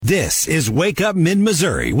This is Wake Up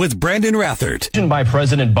Mid-Missouri with Brandon Rathert. By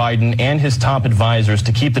President Biden and his top advisors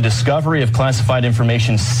to keep the discovery of classified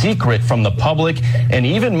information secret from the public, and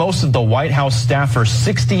even most of the White House staff for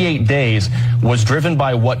 68 days, was driven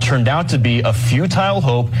by what turned out to be a futile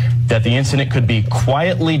hope that the incident could be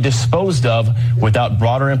quietly disposed of without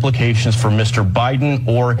broader implications for Mr. Biden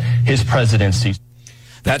or his presidency.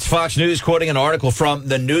 That's Fox News quoting an article from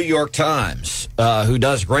the New York Times, who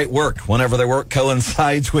does great work whenever their work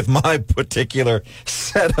coincides with my particular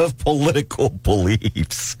set of political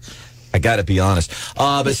beliefs. I got to be honest.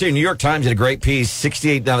 But see, New York Times did a great piece.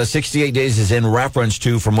 68 days is in reference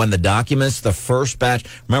to from when the documents, the first batch.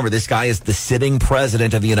 Remember, this guy is the sitting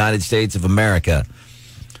president of the United States of America.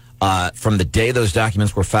 From the day those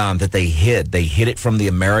documents were found that they hid it from the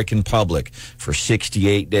American public for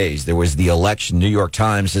 68 days. There was the election. New York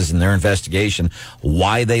Times says in their investigation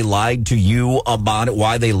why they lied to you about it,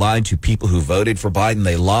 why they lied to people who voted for Biden.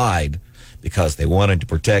 They lied because they wanted to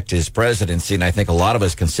protect his presidency. And I think a lot of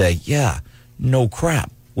us can say, yeah, no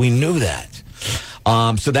crap. We knew that.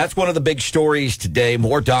 So that's one of the big stories today.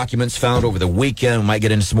 More documents found over the weekend. We might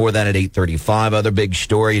get into some more of that at 8:35. Other big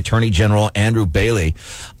story, Attorney General Andrew Bailey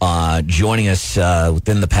joining us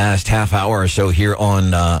within the past half hour or so here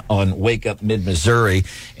on Wake Up Mid-Missouri.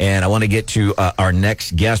 And I want to get to our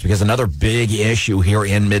next guest because another big issue here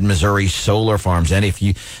in Mid-Missouri, solar farms. And if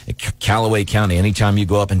you, Callaway County, anytime you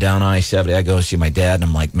go up and down I-70, I go see my dad, and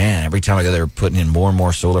I'm like, man, every time I go there, putting in more and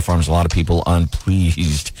more solar farms. A lot of people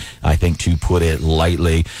unpleased, I think, to put it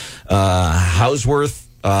lightly. Hauswirth,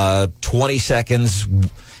 20 seconds,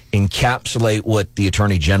 encapsulate what the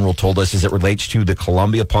Attorney General told us as it relates to the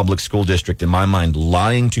Columbia Public School District, in my mind,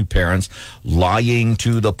 lying to parents, lying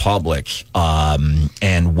to the public,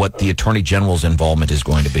 and what the Attorney General's involvement is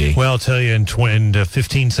going to be. Well, I'll tell you, in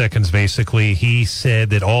 15 seconds, basically, he said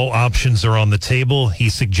that all options are on the table. He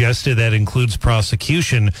suggested that includes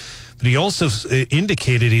prosecution. But he also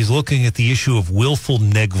indicated he's looking at the issue of willful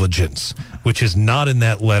negligence, which is not in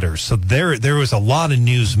that letter. So there was a lot of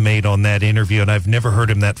news made on that interview, and I've never heard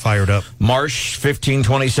him that fired up. Marsh, 15,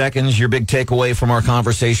 20 seconds, your big takeaway from our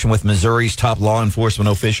conversation with Missouri's top law enforcement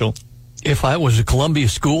official? If I was a Columbia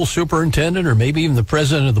school superintendent or maybe even the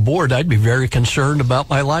president of the board, I'd be very concerned about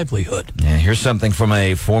my livelihood. Yeah, here's something from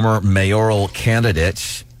a former mayoral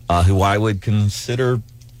candidate who I would consider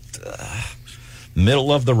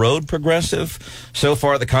middle of the road progressive. So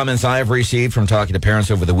far, the comments I have received from talking to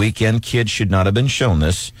parents over the weekend, kids should not have been shown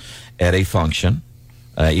this at a function,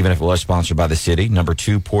 even if it was sponsored by the city. Number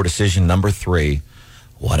 2, poor decision. Number 3,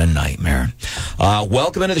 what a nightmare.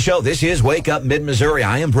 Welcome into the show. This is Wake Up Mid-Missouri.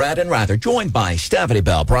 I am Brandon Rather, joined by Stephanie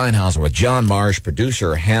Bell, Brian Hauser with John Marsh,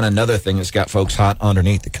 producer Hannah. Another thing that's got folks hot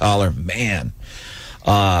underneath the collar, man.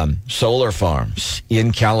 Solar farms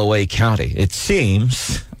in Callaway County. It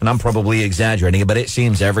seems, and I'm probably exaggerating, but it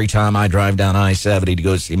seems every time I drive down I-70 to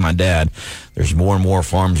go see my dad, there's more and more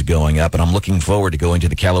farms going up, and I'm looking forward to going to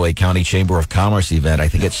the Callaway County Chamber of Commerce event. I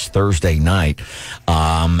think it's Thursday night.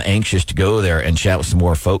 Anxious to go there and chat with some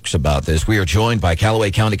more folks about this. We are joined by Callaway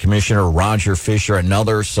County Commissioner Roger Fisher,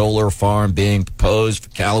 another solar farm being proposed for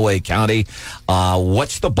Callaway County.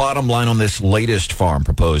 What's the bottom line on this latest farm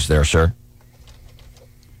proposed there, sir?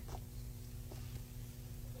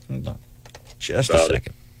 Just a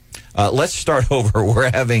second. Let's start over.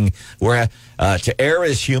 To err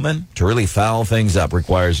is human. To really foul things up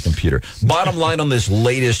requires a computer. Bottom line on this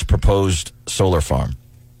latest proposed solar farm.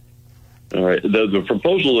 All right. The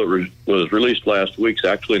proposal that was released last week is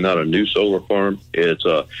actually not a new solar farm. It's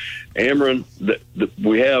Ameren.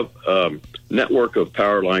 We have a network of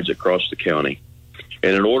power lines across the county.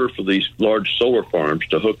 And in order for these large solar farms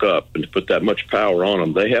to hook up and to put that much power on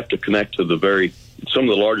them, they have to connect to some of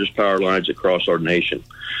the largest power lines across our nation.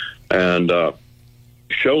 And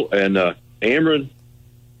Ameren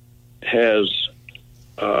has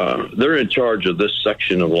they're in charge of this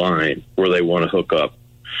section of line where they want to hook up.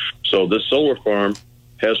 So this solar farm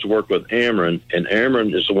has to work with Ameren, and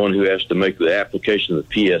Ameren is the one who has to make the application of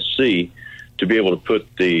the PSC to be able to put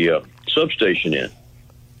the substation in.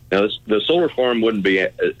 Now, the solar farm wouldn't be,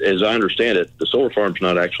 as I understand it, the solar farm's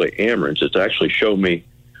not actually Ameren's. It's actually Show Me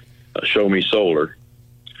Solar,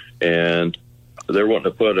 and they're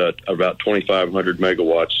wanting to put about 2,500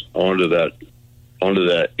 megawatts into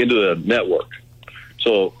the network.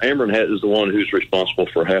 So Ameren is the one who's responsible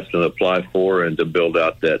for having to apply for and to build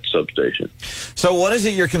out that substation. So what is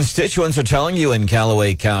it your constituents are telling you in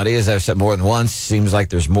Callaway County? As I've said more than once, seems like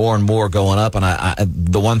there's more and more going up. And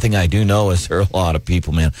the one thing I do know is there are a lot of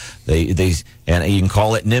people, man. And you can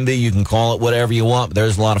call it NIMBY, you can call it whatever you want, but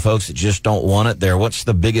there's a lot of folks that just don't want it there. What's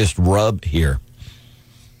the biggest rub here?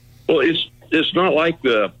 Well, it's it's not like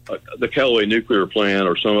the Callaway nuclear plant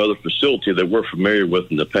or some other facility that we're familiar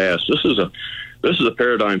with in the past. This is a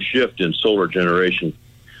paradigm shift in solar generation.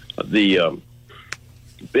 The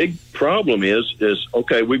big problem is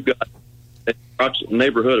okay, we've got a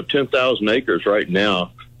neighborhood of 10,000 acres right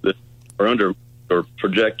now that are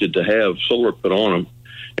projected to have solar put on them.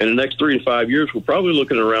 In the next 3 to 5 years, we're probably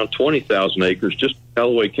looking at around 20,000 acres just in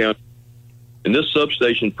Callaway County. And this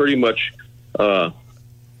substation pretty much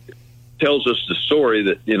tells us the story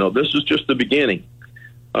that, this is just the beginning.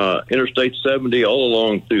 Interstate 70 all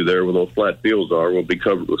along through there where those flat fields are will be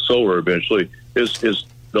covered with solar eventually is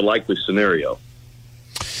the likely scenario.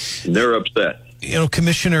 And they're upset.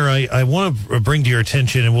 Commissioner, I want to bring to your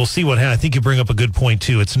attention, and we'll see what happens. I think you bring up a good point,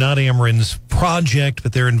 too. It's not Ameren's project,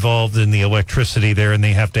 but they're involved in the electricity there, and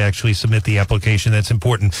they have to actually submit the application. That's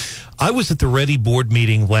important. I was at the Ready board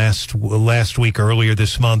meeting last week, earlier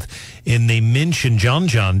this month, and they mentioned,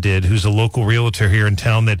 John did, who's a local realtor here in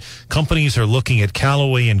town, that companies are looking at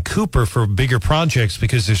Callaway and Cooper for bigger projects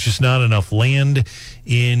because there's just not enough land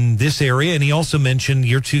in this area. And he also mentioned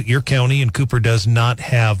your county and Cooper does not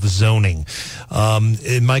have zoning.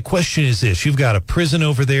 And my question is this: you've got a prison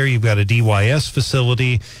over there, you've got a DYS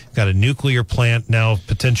facility, you've got a nuclear plant, now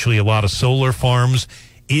potentially a lot of solar farms.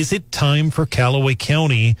 Is it time for Callaway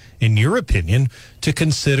County, in your opinion, to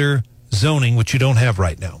consider zoning, which you don't have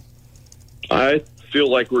right now? I feel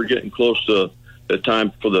like we're getting close to the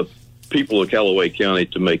time for the people of Callaway County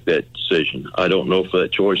to make that decision. I don't know if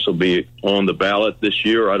that choice will be on the ballot this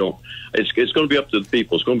year. It's going to be up to the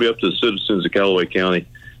people. It's going to be up to the citizens of Callaway County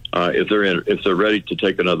if they're ready to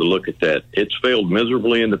take another look at that. It's failed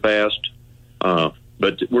miserably in the past,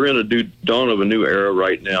 but we're in a dawn of a new era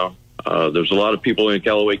right now. There's a lot of people in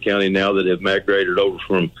Callaway County now that have migrated over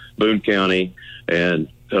from Boone County and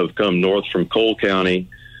have come north from Cole County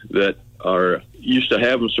that are used to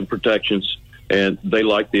having some protections, and they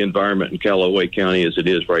like the environment in Callaway County as it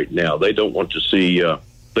is right now. They don't want to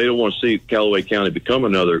see Callaway County become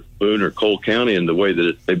another Boone or Cole County in the way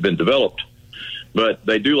that they've been developed. But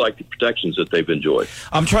they do like the protections that they've enjoyed.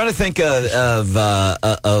 I'm trying to think of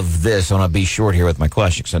this. I want to be short here with my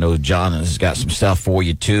question because I know John has got some stuff for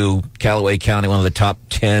you too. Callaway County, one of the top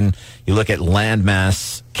 10. You look at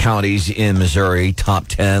landmass counties in Missouri, top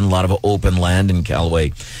 10. A lot of open land in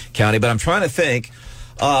Callaway County. But I'm trying to think.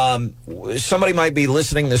 Somebody might be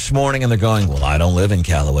listening this morning and they're going, well, I don't live in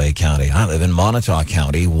Callaway County. I live in Montauk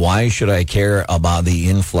County. Why should I care about the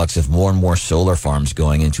influx of more and more solar farms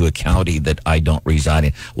going into a county that I don't reside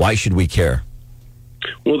in? Why should we care?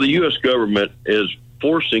 Well, the U.S. government is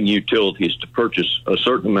forcing utilities to purchase a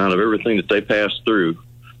certain amount of everything that they pass through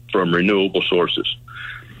from renewable sources.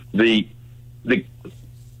 The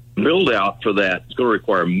build out for that is going to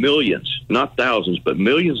require millions, not thousands, but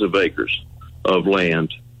millions of acres of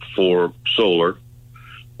land for solar,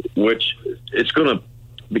 which it's going to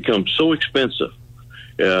become so expensive.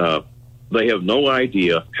 They have no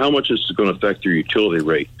idea how much this is going to affect their utility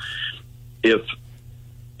rate. If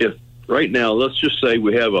right now, let's just say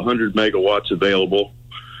we have 100 megawatts available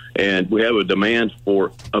and we have a demand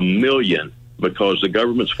for 1 million because the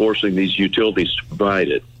government's forcing these utilities to provide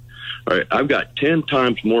it. All right, I've got 10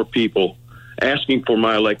 times more people asking for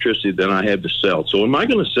my electricity than I have to sell. So am I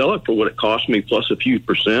going to sell it for what it cost me plus a few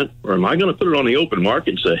percent, or am I going to put it on the open market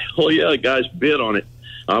and say, oh, yeah, the guys bid on it.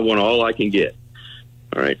 I want all I can get.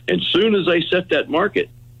 All right. And soon as they set that market,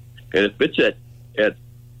 and if it's at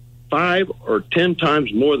 5 or 10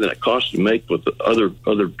 times more than it costs to make with the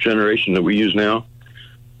other generation that we use now,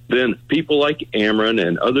 then people like Ameren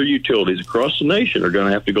and other utilities across the nation are going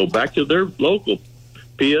to have to go back to their local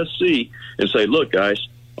PSC and say, look, guys,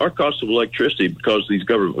 our cost of electricity, because of these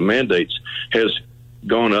government mandates, has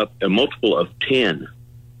gone up a multiple of 10.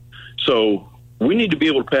 So we need to be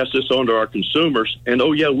able to pass this on to our consumers. And,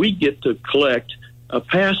 oh, yeah, we get to collect a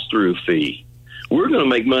pass-through fee. We're going to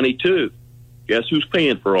make money, too. Guess who's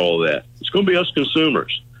paying for all of that? It's going to be us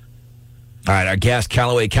consumers. All right, our guest,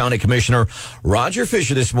 Callaway County Commissioner Roger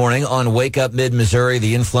Fisher this morning on Wake Up Mid-Missouri,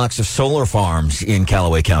 the influx of solar farms in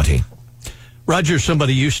Callaway County. Roger,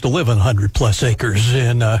 somebody used to live on 100-plus acres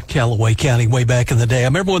in Callaway County way back in the day. I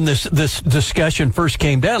remember when this discussion first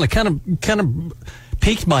came down, it kind of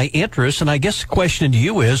piqued my interest, and I guess the question to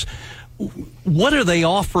you is, what are they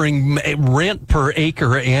offering rent per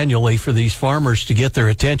acre annually for these farmers to get their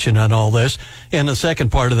attention on all this? And the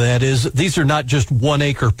second part of that is, these are not just 1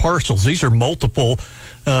 acre parcels. These are multiple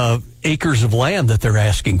acres of land that they're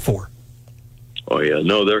asking for. Oh, yeah.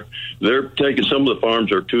 No, they're taking some of the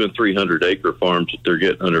farms are 200 and 300 acre farms that they're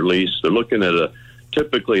getting under lease. They're looking at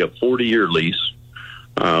typically a 40-year lease.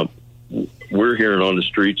 We're hearing on the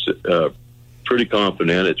streets pretty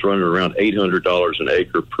confident it's running around $800 an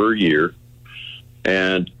acre per year.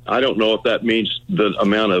 And I don't know if that means the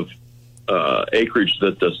amount of acreage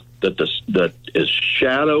that is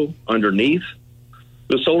shadow underneath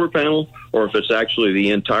the solar panel, or if it's actually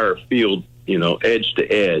the entire field, edge to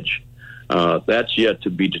edge. That's yet to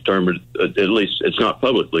be determined. At least it's not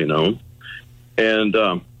publicly known. And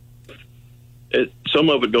some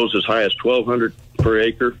of it goes as high as $1,200 per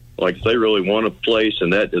acre. Like if they really want a place,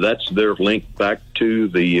 and that's their link back to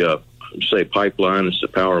the say pipeline, it's the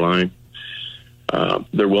power line.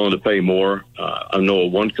 They're willing to pay more. I know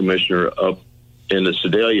one commissioner up in the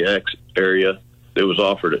Sedalia area that was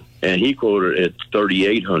offered it, and he quoted it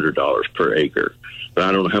 $3,800 per acre. But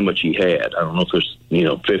I don't know how much he had. I don't know if it's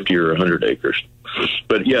 50 or 100 acres.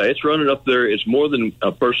 But yeah, it's running up there. It's more than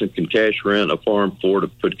a person can cash rent a farm for to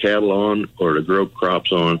put cattle on or to grow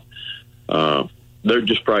crops on. They're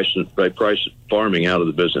just price farming out of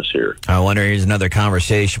the business here. I wonder, here's another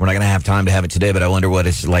conversation. We're not going to have time to have it today, but I wonder what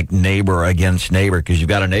it's like neighbor against neighbor, because you've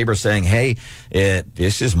got a neighbor saying, hey,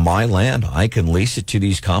 this is my land. I can lease it to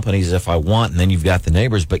these companies if I want. And then you've got the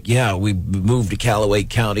neighbors. But yeah, we moved to Callaway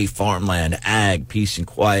County, farmland, ag, peace and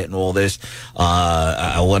quiet and all this.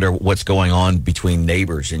 I wonder what's going on between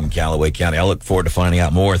neighbors in Callaway County. I look forward to finding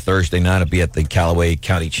out more. Thursday night I'll be at the Callaway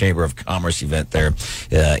County Chamber of Commerce event there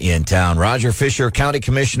in town. Roger Fisher, County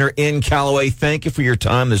Commissioner in Callaway, thank you for your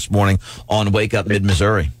time this morning on Wake Up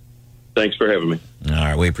Mid-Missouri. Thanks for having me. All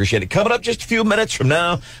right, we appreciate it. Coming up just a few minutes from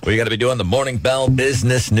now, we're going to be doing the Morning Bell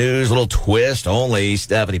Business News. A little twist. Only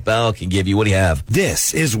Stephanie Bell can give you. What do you have?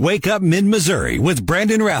 This is Wake Up Mid-Missouri with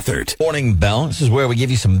Brandon Rathert. Morning Bell. This is where we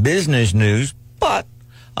give you some business news, but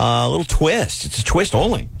a little twist. It's a twist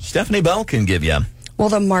only Stephanie Bell can give you. Well,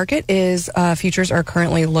 the market futures are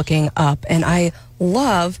currently looking up, and I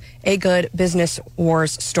love a good business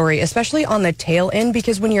wars story, especially on the tail end,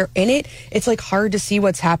 because when you're in it, it's like hard to see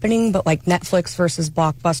what's happening. But like Netflix versus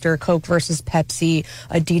Blockbuster, Coke versus Pepsi,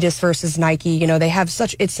 Adidas versus Nike, they have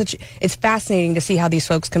it's fascinating to see how these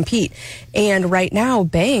folks compete. And right now,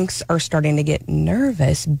 banks are starting to get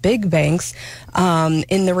nervous, big banks,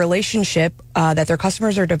 in the relationship that their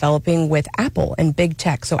customers are developing with Apple and big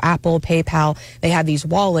tech. So Apple, PayPal, they have these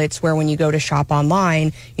wallets where when you go to shop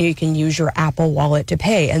online, you can use your Apple wallet to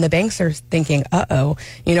pay. And the banks are thinking,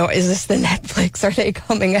 is this the Netflix? Are they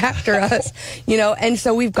coming after us? And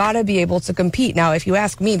so we've got to be able to compete. Now, if you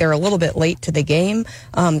ask me, they're a little bit late to the game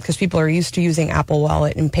because people are used to using Apple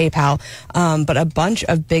Wallet and PayPal. But a bunch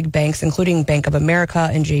of big banks, including Bank of America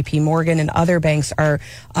and JP Morgan and other banks, are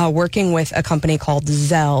working with a company called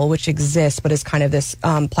Zelle, which exists, but is kind of this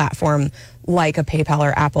platform like a PayPal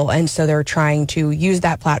or Apple. And so they're trying to use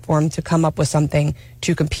that platform to come up with something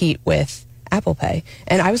to compete with Apple Pay.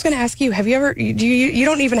 And I was going to ask you, have you ever, you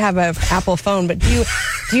don't even have an Apple phone, but do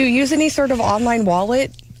you use any sort of online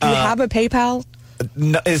wallet? Do you have a PayPal?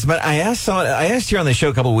 No, but I asked here on the show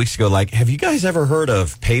a couple of weeks ago, like, have you guys ever heard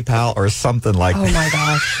of PayPal or something like that? Oh my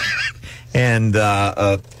gosh. And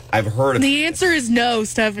I've heard of... The answer is no,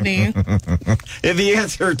 Stephanie. The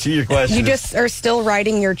answer to your question... You just are still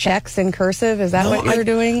writing your checks in cursive? Is that what you're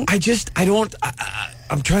doing? I just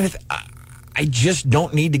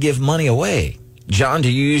don't need to give money away. John,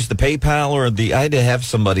 do you use the PayPal or I had to have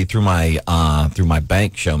somebody through my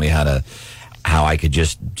bank show me how I could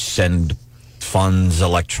just send funds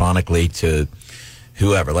electronically to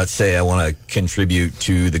whoever. Let's say I want to contribute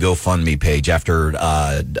to the GoFundMe page after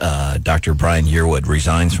Dr. Brian Yearwood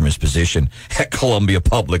resigns from his position at Columbia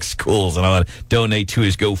Public Schools, and I want to donate to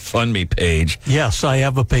his GoFundMe page. Yes, I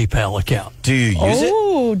have a PayPal account. Do you use it?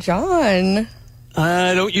 Oh, John.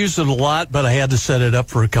 I don't use it a lot, but I had to set it up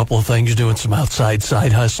for a couple of things, doing some outside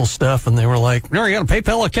side hustle stuff, and they were like, "No, you got a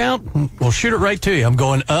PayPal account? We'll shoot it right to you." I'm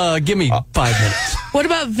going, give me 5 minutes. What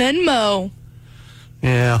about Venmo?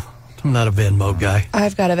 Yeah, I'm not a Venmo guy.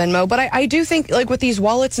 I've got a Venmo, but I do think, like, with these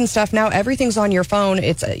wallets and stuff now, everything's on your phone.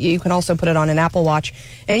 You can also put it on an Apple Watch.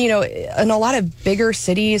 And, in a lot of bigger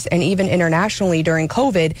cities and even internationally during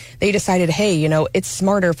COVID, they decided, hey, it's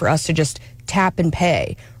smarter for us to just tap and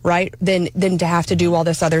pay, right? Than to have to do all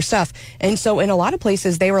this other stuff. And so in a lot of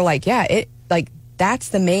places, they were like, that's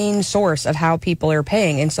the main source of how people are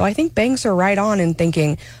paying. And so I think banks are right on in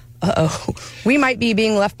thinking, we might be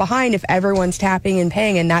being left behind if everyone's tapping and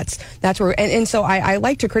paying, and that's where. And so I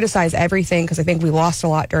like to criticize everything because I think we lost a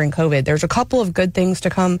lot during COVID. There's a couple of good things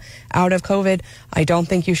to come out of COVID. I don't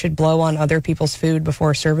think you should blow on other people's food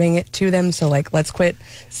before serving it to them. So let's quit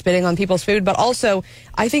spitting on people's food. But also,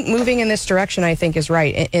 I think moving in this direction, I think, is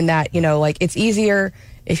right in that it's easier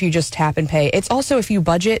if you just tap and pay. It's also if you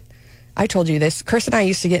budget. I told you this. Chris and I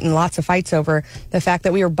used to get in lots of fights over the fact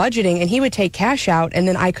that we were budgeting and he would take cash out and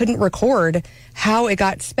then I couldn't record how it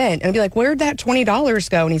got spent. And I'd be like, where'd that $20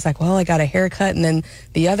 go? And he's like, well, I got a haircut and then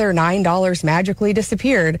the other $9 magically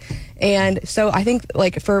disappeared. And so I think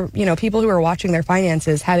like for, people who are watching their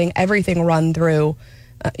finances, having everything run through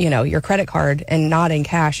your credit card and not in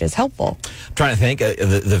cash is helpful. I'm trying to think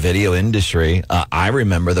the video industry. I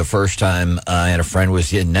remember the first time I had a friend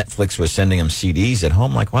Netflix was sending him CDs at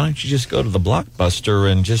home. Like, why don't you just go to the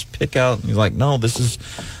Blockbuster and just pick out? And he's like, no, this is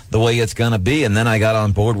the way it's going to be. And then I got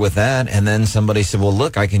on board with that. And then somebody said, well,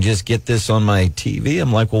 look, I can just get this on my TV.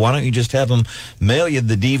 I'm like, well, why don't you just have them mail you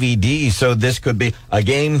the DVD? So this could be a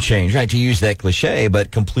game changer, right? To use that cliche,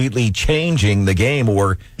 but completely changing the game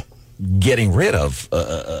or getting rid of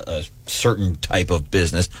a certain type of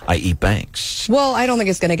business, i.e. banks. Well, I don't think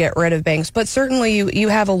it's going to get rid of banks, but certainly you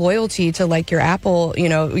have a loyalty to like your Apple,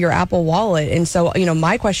 your Apple Wallet. And so,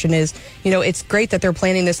 my question is, it's great that they're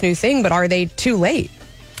planning this new thing, but are they too late?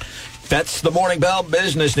 That's the Morning Bell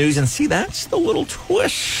business news. And see, that's the little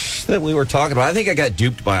twist that we were talking about. I think I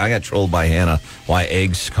got trolled by Hannah why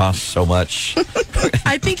eggs cost so much.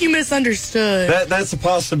 I think you misunderstood. That's a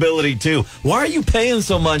possibility, too. Why are you paying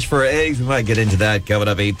so much for eggs? We might get into that coming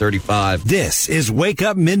up 8:35. This is Wake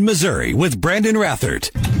Up Mid-Missouri with Brandon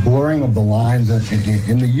Rathert. Blurring of the lines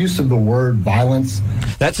in the use of the word violence.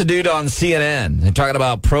 That's a dude on CNN. They're talking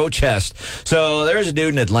about protest. So there's a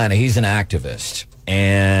dude in Atlanta. He's an activist.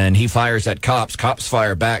 And he fires at cops. Cops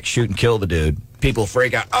fire back, shoot and kill the dude. People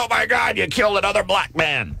freak out. Oh, my God, you killed another black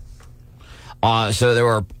man. So there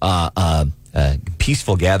were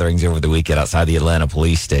peaceful gatherings over the weekend outside the Atlanta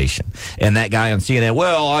police station. And that guy on CNN,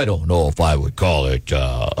 well, I don't know if I would call it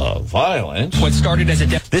violence. What started as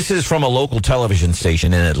This is from a local television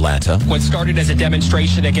station in Atlanta. What started as a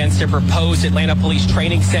demonstration against a proposed Atlanta Police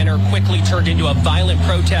Training Center quickly turned into a violent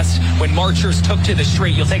protest when marchers took to the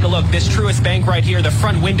street. You'll take a look. This Truist Bank right here, the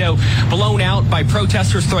front window blown out by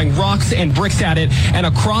protesters throwing rocks and bricks at it. And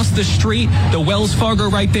across the street, the Wells Fargo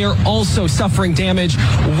right there also suffering damage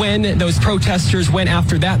when those protesters went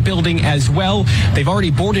after that building as well. They've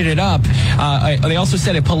already boarded it up. They also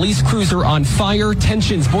set a police cruiser on fire.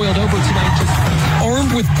 Tensions boiled over tonight, just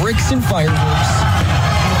armed with bricks and fireworks.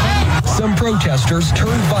 Some protesters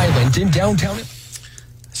turned violent in downtown.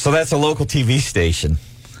 So that's a local TV station.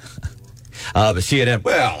 But CNN,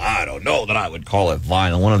 well, I don't know that I would call it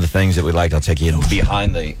violent. One of the things that we'd like, I'll take you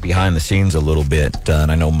behind the scenes a little bit.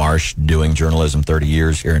 And I know Marsh doing journalism 30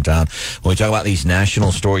 years here in town. When we talk about these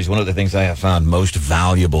national stories, one of the things I have found most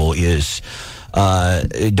valuable is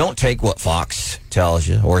don't take what Fox tells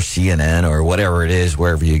you or CNN or whatever it is,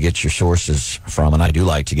 wherever you get your sources from. And I do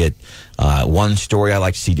like to get one story. I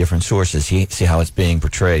like to see different sources, see how it's being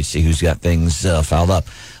portrayed, see who's got things fouled up.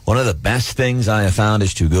 One of the best things I have found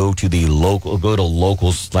is to go to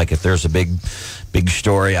locals. Like if there's a big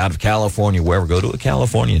story out of California, wherever, go to a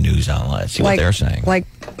California news outlet, see what they're saying. Like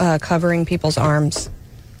covering people's arms.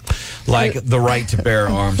 Like the right to bear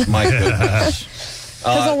arms, my goodness.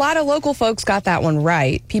 Because a lot of local folks got that one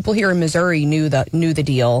right. People here in Missouri knew the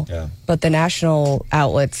deal, but the national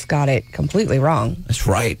outlets got it completely wrong. That's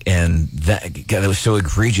right, and that was so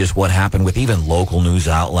egregious what happened with even local news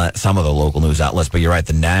outlets, some of the local news outlets. But you're right,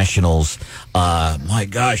 the nationals. My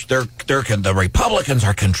gosh, the Republicans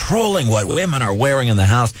are controlling what women are wearing in the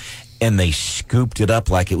house, and they scooped it up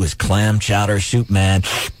like it was clam chowder soup, man.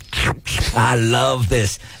 I love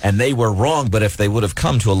this. And they were wrong, but if they would have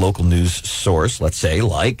come to a local news source, let's say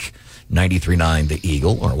like 93.9 The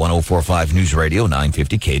Eagle or 104.5 News Radio,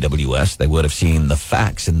 950 KWS, they would have seen the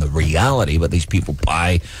facts and the reality. But these people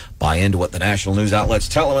buy into what the national news outlets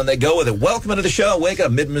tell them, and they go with it. Welcome into the show. Wake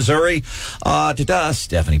Up Mid-Missouri.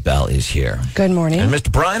 Stephanie Bell is here. Good morning. And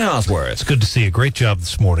Mr. Brian Osworth. It's good to see you. Great job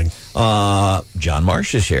this morning. John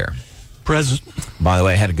Marsh is here. Present. By the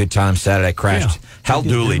way, I had a good time Saturday. I crashed. Yeah, Hal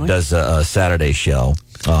Dooley does a Saturday show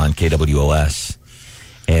on KWOS,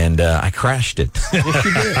 and I crashed it. Yes,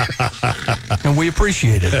 you did. And we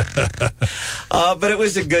appreciate it. But it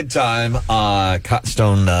was a good time.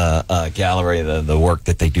 Cottonstone Gallery, the work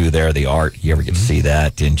that they do there, the art, you ever get to see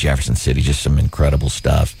that in Jefferson City, just some incredible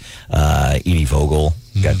stuff. Edie Vogel,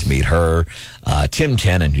 got to meet her. Tim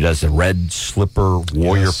Tenen, who does the Red Slipper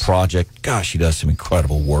Warrior Project. Gosh, he does some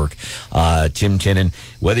incredible work. Tim Tenen,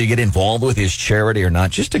 whether you get involved with his charity or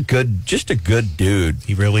not, just a good dude.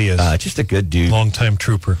 He really is. Just a good dude. Long-time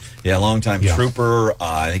trooper. Yeah, long-time trooper.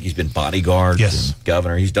 I think he's been bodyguard and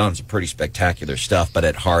governor. He's done some pretty spectacular stuff, but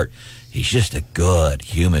at heart, he's just a good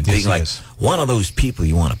human being. Like one of those people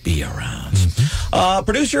you want to be around.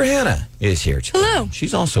 Producer Hannah is here too. Hello.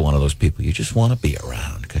 She's also one of those people you just want to be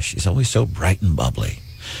around because she's always so bright and bubbly.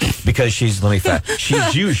 because she's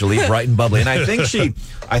usually bright and bubbly, and I think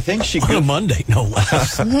she on a Monday, no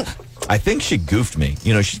less. I think she goofed me.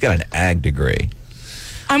 You know, she's got an ag degree.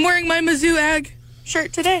 I'm wearing my Mizzou Ag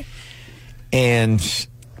shirt today. And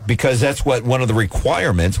because that's what one of the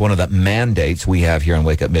requirements, one of the mandates we have here in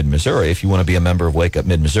Wake Up Mid-Missouri. If you want to be a member of Wake Up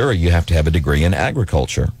Mid-Missouri, you have to have a degree in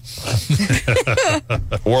agriculture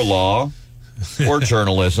or law or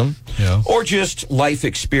journalism or just life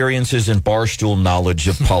experiences and barstool knowledge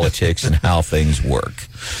of politics and how things work.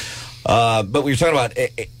 But we were talking about...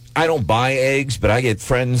 I don't buy eggs, but I get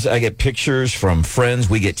pictures from friends.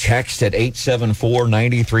 We get texts at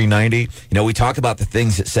 874-9390. You know, we talk about the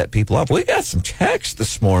things that set people up. We got some text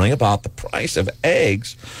this morning about the price of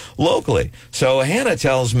eggs locally. So Hannah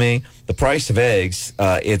tells me the price of eggs,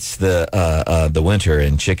 it's the winter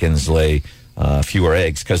and chickens lay fewer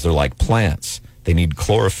eggs because they're like plants. They need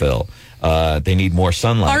chlorophyll. They need more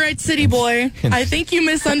sunlight. All right, city boy. I think you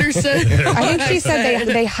misunderstood. I think she said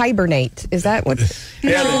they hibernate. Is that what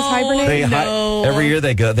chickens hibernate? Every year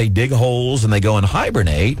they dig holes and they go and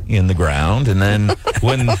hibernate in the ground, and then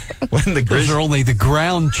when the those are only the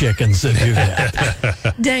ground chickens that do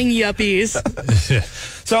that. Dang yuppies.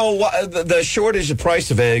 So the shortage of price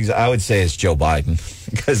of eggs, I would say, is Joe Biden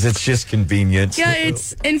because it's just convenient. Yeah,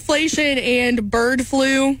 it's inflation and bird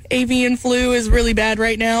flu. Avian flu is really bad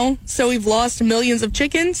right now. So we've lost millions of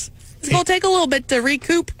chickens. It's going to take a little bit to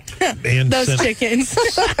recoup those chickens.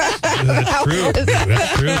 That's true.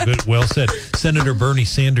 That's true. Good. Well said. Senator Bernie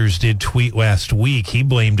Sanders did tweet last week. He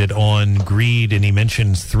blamed it on greed, and he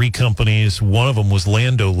mentions 3 companies. One of them was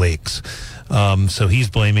Land O'Lakes. So he's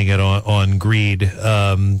blaming it on greed.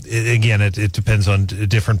 It depends on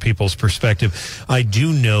different people's perspective. I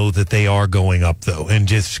do know that they are going up, though, and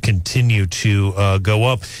just continue to go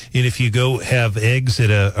up. And if you go have eggs at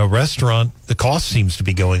a restaurant, the cost seems to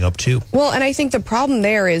be going up, too. Well, and I think the problem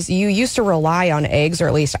there is you used to rely on eggs, or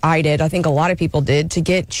at least I did. I think a lot of people did, to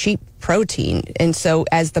get cheap protein. And so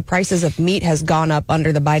as the prices of meat has gone up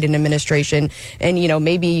under the Biden administration, and, you know,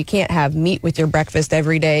 maybe you can't have meat with your breakfast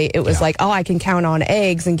every day, it was like, oh, I can count on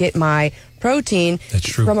eggs and get my protein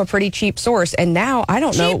from a pretty cheap source. And now I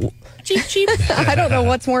don't know. Cheap. I don't know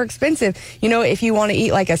what's more expensive. You know, if you want to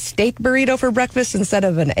eat like a steak burrito for breakfast instead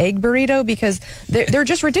of an egg burrito, because they're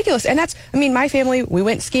just ridiculous. And my family, we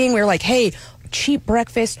went skiing. We were like, hey, cheap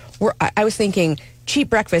breakfast. I was thinking cheap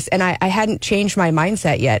breakfast, and I hadn't changed my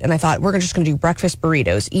mindset yet. And I thought, we're just going to do breakfast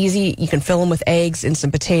burritos. Easy. You can fill them with eggs and some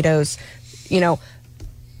potatoes. You know,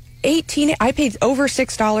 I paid over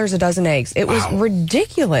 $6 a dozen eggs. It was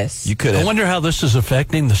ridiculous. You could. I wonder how this is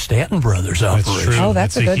affecting the Stanton Brothers operation. That's true. Oh,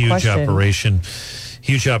 that's a good huge question.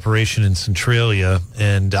 Huge operation in Centralia,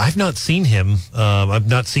 and I've not seen him. I've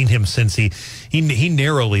not seen him since he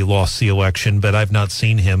narrowly lost the election, but I've not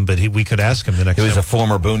seen him. But we could ask him the next time. He was a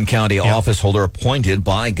former Boone County office holder appointed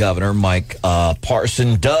by Governor Mike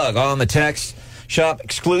Parson. Doug on the text. Shop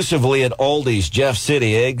exclusively at Aldi's. Jeff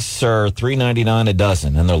City. Eggs are $3.99 a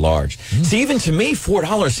dozen, and they're large. See, even to me,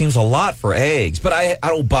 $4 seems a lot for eggs, but I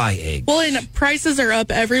don't buy eggs. Well, and prices are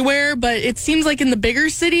up everywhere, but it seems like in the bigger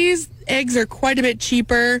cities, eggs are quite a bit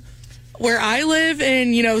cheaper. Where I live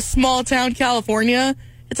in, small town California,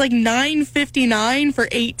 it's like $9.59 for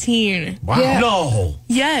 18. Wow. Yeah. No.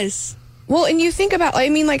 Yes. Well, and you think about,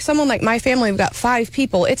 like someone like my family, we've got 5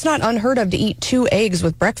 people. It's not unheard of to eat 2 eggs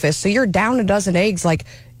with breakfast. So you're down a dozen eggs like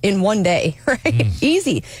in one day, right?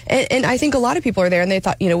 Easy. And I think a lot of people are there and they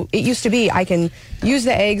thought, it used to be I can use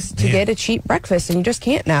the eggs to get a cheap breakfast, and you just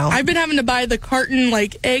can't now. I've been having to buy the carton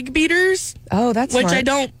egg beaters. Oh, that's which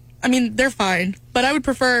smart. they're fine, but I would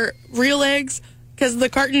prefer real eggs because the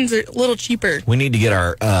cartons are a little cheaper. We need to get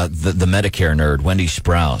our the Medicare nerd, Wendy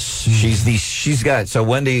Sprouse.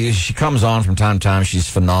 Wendy, she comes on from time to time. She's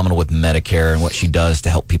phenomenal with Medicare and what she does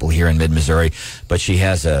to help people here in mid-Missouri. But she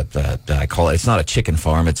has I call it, it's not a chicken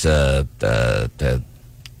farm, it's a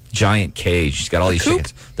giant cage. She's got all these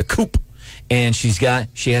chickens. The coop. And she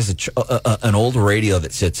has an old radio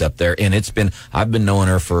that sits up there, and I've been knowing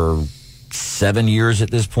her for 7 years at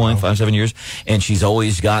this point, 5-7 years, and she's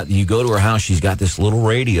always you go to her house, she's got this little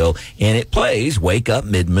radio, and it plays Wake Up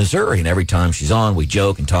Mid-Missouri, and every time she's on, we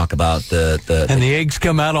joke and talk about the eggs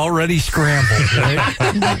come out already scrambled, right?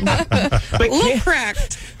 But a little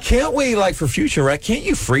cracked. Can't we, for future, right? Can't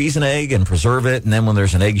you freeze an egg and preserve it, and then when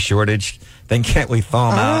there's an egg shortage, then can't we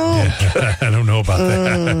thaw them out? Yeah, I don't know about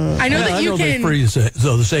that. I know that you can they freeze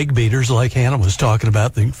those egg beaters like Hannah was talking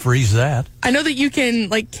about. They freeze that. I know that you can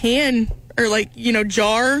can or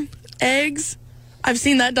jar eggs. I've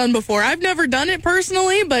seen that done before. I've never done it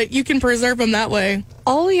personally, but you can preserve them that way.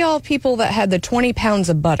 All y'all people that had the 20 pounds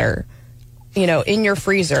of butter, in your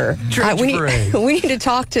freezer. We need to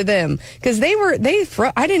talk to them because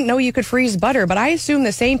I didn't know you could freeze butter, but I assume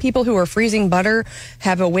the same people who are freezing butter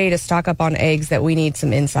have a way to stock up on eggs that we need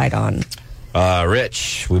some insight on.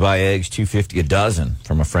 Rich, we buy eggs $2.50 a dozen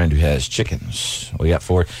from a friend who has chickens. We got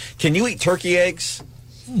 4. Can you eat turkey eggs?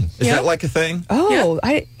 Is that like a thing? Oh,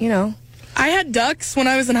 yeah. I had ducks when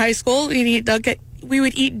I was in high school. We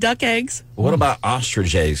would eat duck eggs. What about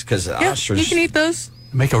ostrich eggs? Because ostrich, you can eat those.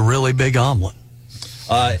 Make a really big omelet.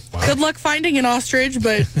 Good luck finding an ostrich,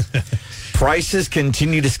 but prices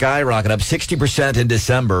continue to skyrocket, up 60% in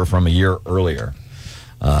December from a year earlier.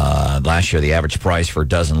 Last year, the average price for a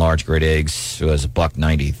dozen large grade eggs was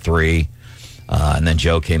 $1.93. And then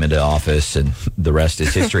Joe came into office, and the rest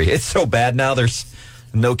is history. It's so bad now, there's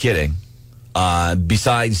no kidding.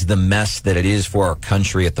 Besides the mess that it is for our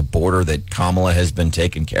country at the border that Kamala has been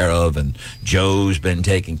taking care of and Joe's been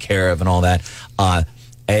taking care of and all that,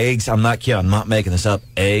 eggs, I'm not kidding, I'm not making this up,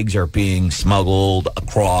 eggs are being smuggled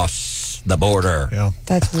across the border. Yeah.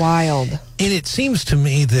 That's wild. And it seems to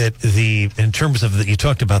me that in terms of you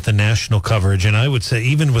talked about the national coverage, and I would say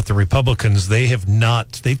even with the Republicans, they've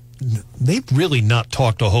really not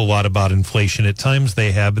talked a whole lot about inflation. At times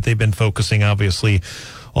they have, but they've been focusing obviously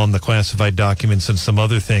on the classified documents and some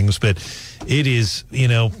other things. But it is,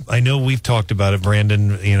 I know we've talked about it,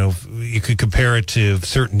 Brandon, you could compare it to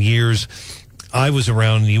certain years. I was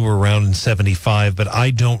around, you were around in 75, but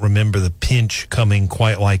I don't remember the pinch coming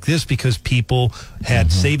quite like this because people had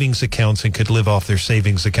savings accounts and could live off their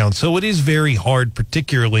savings accounts. So it is very hard,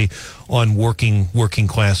 particularly on working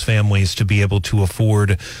class families, to be able to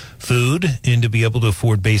afford food and to be able to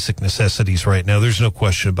afford basic necessities right now. There's no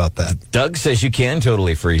question about that. Doug says you can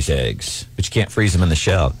totally freeze eggs, but you can't freeze them in the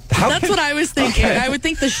shell. That's what I was thinking. Okay. I would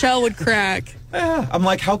think the shell would crack. Yeah, I'm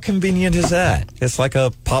like, how convenient is that? It's like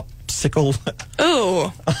a popsicle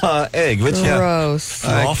egg. Which, gross.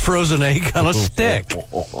 All frozen egg on a stick.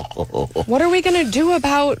 What are we going to do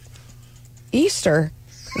about Easter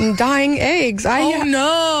and dyeing eggs?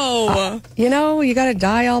 No. You got to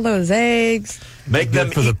dye all those eggs. Make them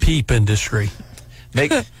for the peep industry.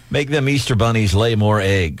 Make them Easter bunnies lay more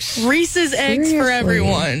eggs. Reese's eggs for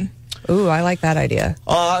everyone. Ooh, I like that idea.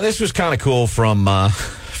 This was kind of cool from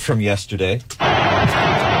yesterday.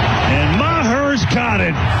 And Maher's got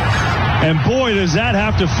it. And boy, does that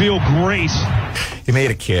have to feel great. He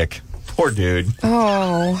made a kick. Poor dude.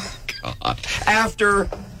 Oh. God.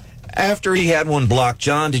 After he had one blocked,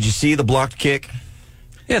 John, did you see the blocked kick?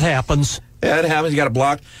 It happens. Yeah, it happens. He got it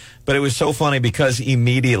blocked. But it was so funny because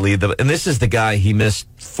immediately, and this is the guy, he missed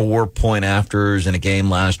 4-point afters in a game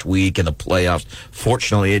last week in the playoffs.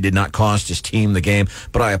 Fortunately, it did not cost his team the game.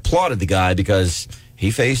 But I applauded the guy because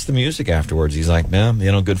he faced the music afterwards. He's like, man,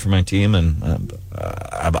 good for my team, and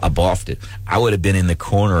I boffed it. I would have been in the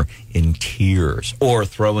corner in tears or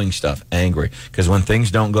throwing stuff, angry. Because when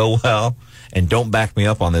things don't go well, and don't back me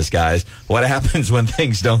up on this, guys, what happens when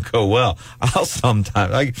things don't go well? I'll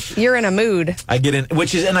sometimes... You're in a mood. I get in,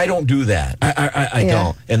 and I don't do that. I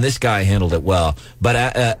don't. And this guy handled it well.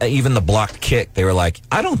 But even the blocked kick, they were like,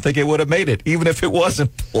 I don't think it would have made it, even if it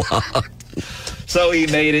wasn't blocked. So he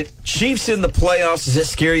made it. Chiefs in the playoffs. Does it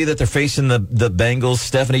scare you that they're facing the Bengals?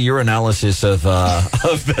 Stephanie, your analysis of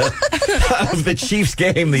the Chiefs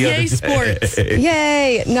game the other day. Sports.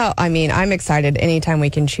 Yay. No, I'm excited anytime we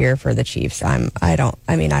can cheer for the Chiefs. I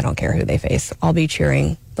don't care who they face. I'll be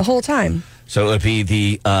cheering the whole time. So it'll be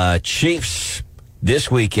the Chiefs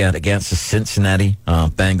this weekend against the Cincinnati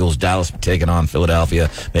Bengals. Dallas taking on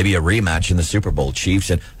Philadelphia. Maybe a rematch in the Super Bowl.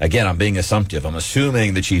 Chiefs. And again, I'm being assumptive. I'm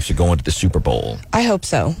assuming the Chiefs are going to the Super Bowl. I hope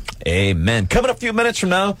so. Amen. Coming up a few minutes from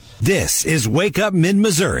now. This is Wake Up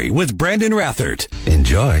Mid-Missouri with Brandon Rathert.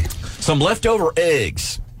 Enjoy. Some leftover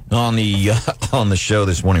eggs on the show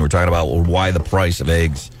this morning. We're talking about why the price of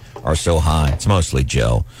eggs are so high. It's mostly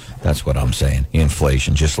Joe. That's what I'm saying.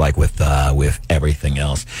 Inflation, just like with everything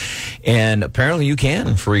else. And apparently you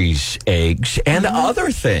can freeze eggs and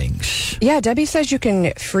other things. Yeah, Debbie says you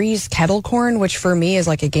can freeze kettle corn, which for me is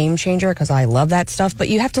like a game changer because I love that stuff. But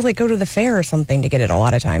you have to go to the fair or something to get it a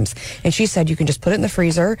lot of times. And she said you can just put it in the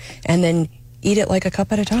freezer and then eat it like a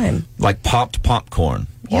cup at a time. Like popped popcorn.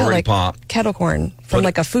 Yeah, already like popped. Kettle corn from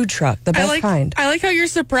a food truck, the best kind. I like how you're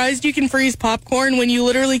surprised you can freeze popcorn when you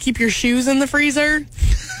literally keep your shoes in the freezer.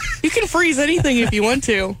 You can freeze anything if you want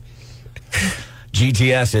to.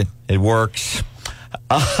 GTS, it works.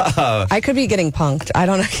 I could be getting punked. I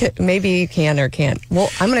don't know. Maybe you can or can't.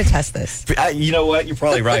 Well, I'm going to test this. You know what? You're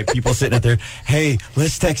probably right. People sitting out there, hey,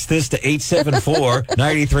 let's text this to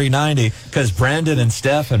 874-9390 because Brandon and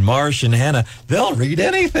Steph and Marsh and Hannah, they'll read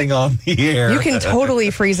anything on the air. You can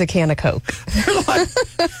totally freeze a can of Coke.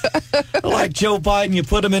 like Joe Biden, you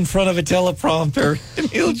put him in front of a teleprompter and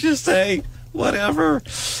he'll just say whatever.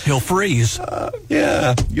 He'll freeze.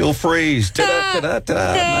 Yeah, you'll freeze. Ta-da-ta-da-ta.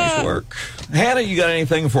 Nice work. Hannah, you got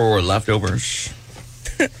anything for leftovers?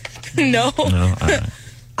 No. No? All right.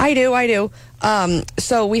 I do.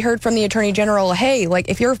 So we heard from the Attorney General, hey, like,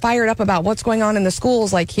 if you're fired up about what's going on in the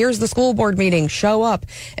schools, like, here's the school board meeting, show up.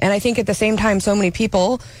 And I think at the same time, so many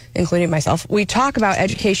people, including myself, we talk about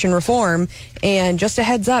education reform. And just a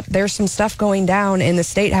heads up, there's some stuff going down in the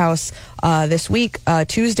State House this week.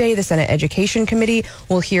 Tuesday, the Senate Education Committee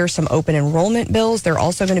will hear some open enrollment bills. They're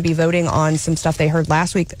also going to be voting on some stuff they heard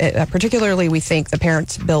last week, particularly, we think, the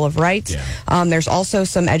Parents' Bill of Rights. Yeah. There's also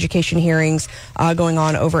some education hearings going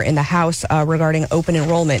on over in the House regarding open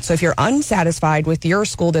enrollment. So if you're unsatisfied with your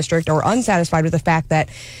school district or unsatisfied with the fact that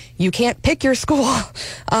you can't pick your school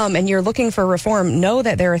and you're looking for reform, know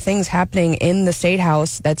that there are things happening in the State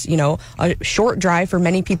House that's, a short drive for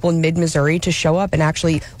many people in mid-Missouri to show up and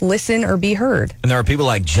actually listen or be heard. And there are people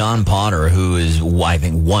like John Potter, who is, I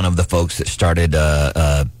think, one of the folks that started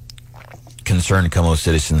Concerned Como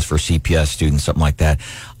Citizens for CPS students, something like that.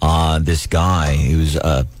 This guy who's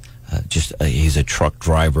he's a truck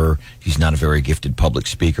driver. He's not a very gifted public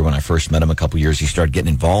speaker. When I first met him a couple years, he started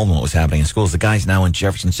getting involved in what was happening in schools. The guy's now in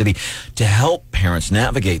Jefferson City to help parents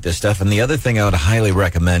navigate this stuff. And the other thing I would highly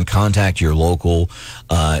recommend, contact your local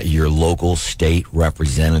state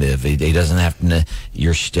representative. It doesn't have to,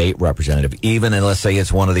 your state representative, even, and let's say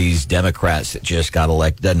it's one of these Democrats that just got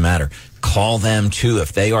elected, doesn't matter. Call them too.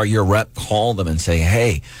 If they are your rep, call them and say,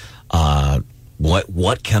 hey,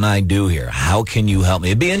 what can I do here? How can you help me?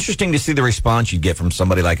 It'd be interesting to see the response you'd get from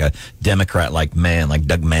somebody like a Democrat like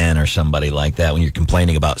Doug Mann or somebody like that when you're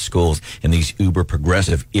complaining about schools and these uber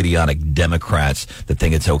progressive idiotic Democrats that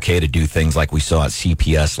think it's okay to do things like we saw at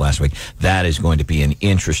CPS last week. That is going to be an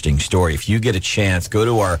interesting story. If you get a chance, go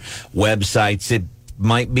to our websites. It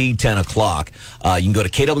might be 10 o'clock. You can go to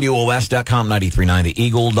KWOS.com, 93.9,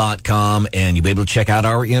 theeagle.com, and you'll be able to check out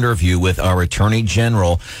our interview with our Attorney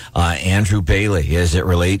General, Andrew Bailey, as it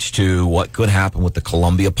relates to what could happen with the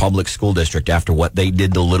Columbia Public School District after what they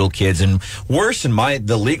did to little kids. And worse,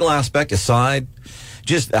 the legal aspect aside,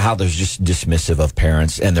 just how there's just dismissive of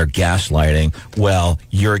parents and they're gaslighting. Well,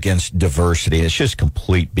 you're against diversity. It's just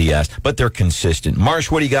complete BS, but they're consistent. Marsh,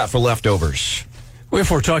 what do you got for leftovers? If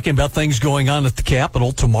we're talking about things going on at the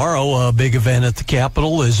Capitol, tomorrow a big event at the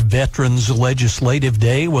Capitol is Veterans Legislative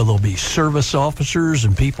Day, where there'll be service officers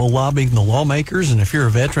and people lobbying the lawmakers. And if you're a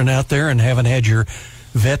veteran out there and haven't had your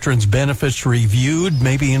veterans benefits reviewed,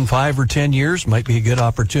 maybe in 5 or 10 years, might be a good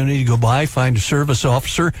opportunity to go by, find a service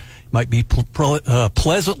officer. Might be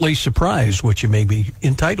pleasantly surprised what you may be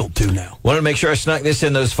entitled to now. Wanted to make sure I snuck this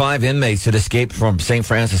in. Those 5 inmates that escaped from St.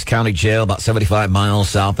 Francis County Jail, about 75 miles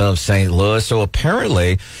south of St. Louis. So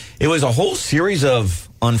apparently it was a whole series of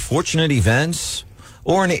unfortunate events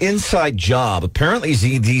or an inside job. Apparently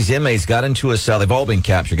these inmates got into a cell. They've all been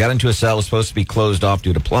captured. Got into a cell. It was supposed to be closed off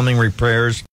due to plumbing repairs.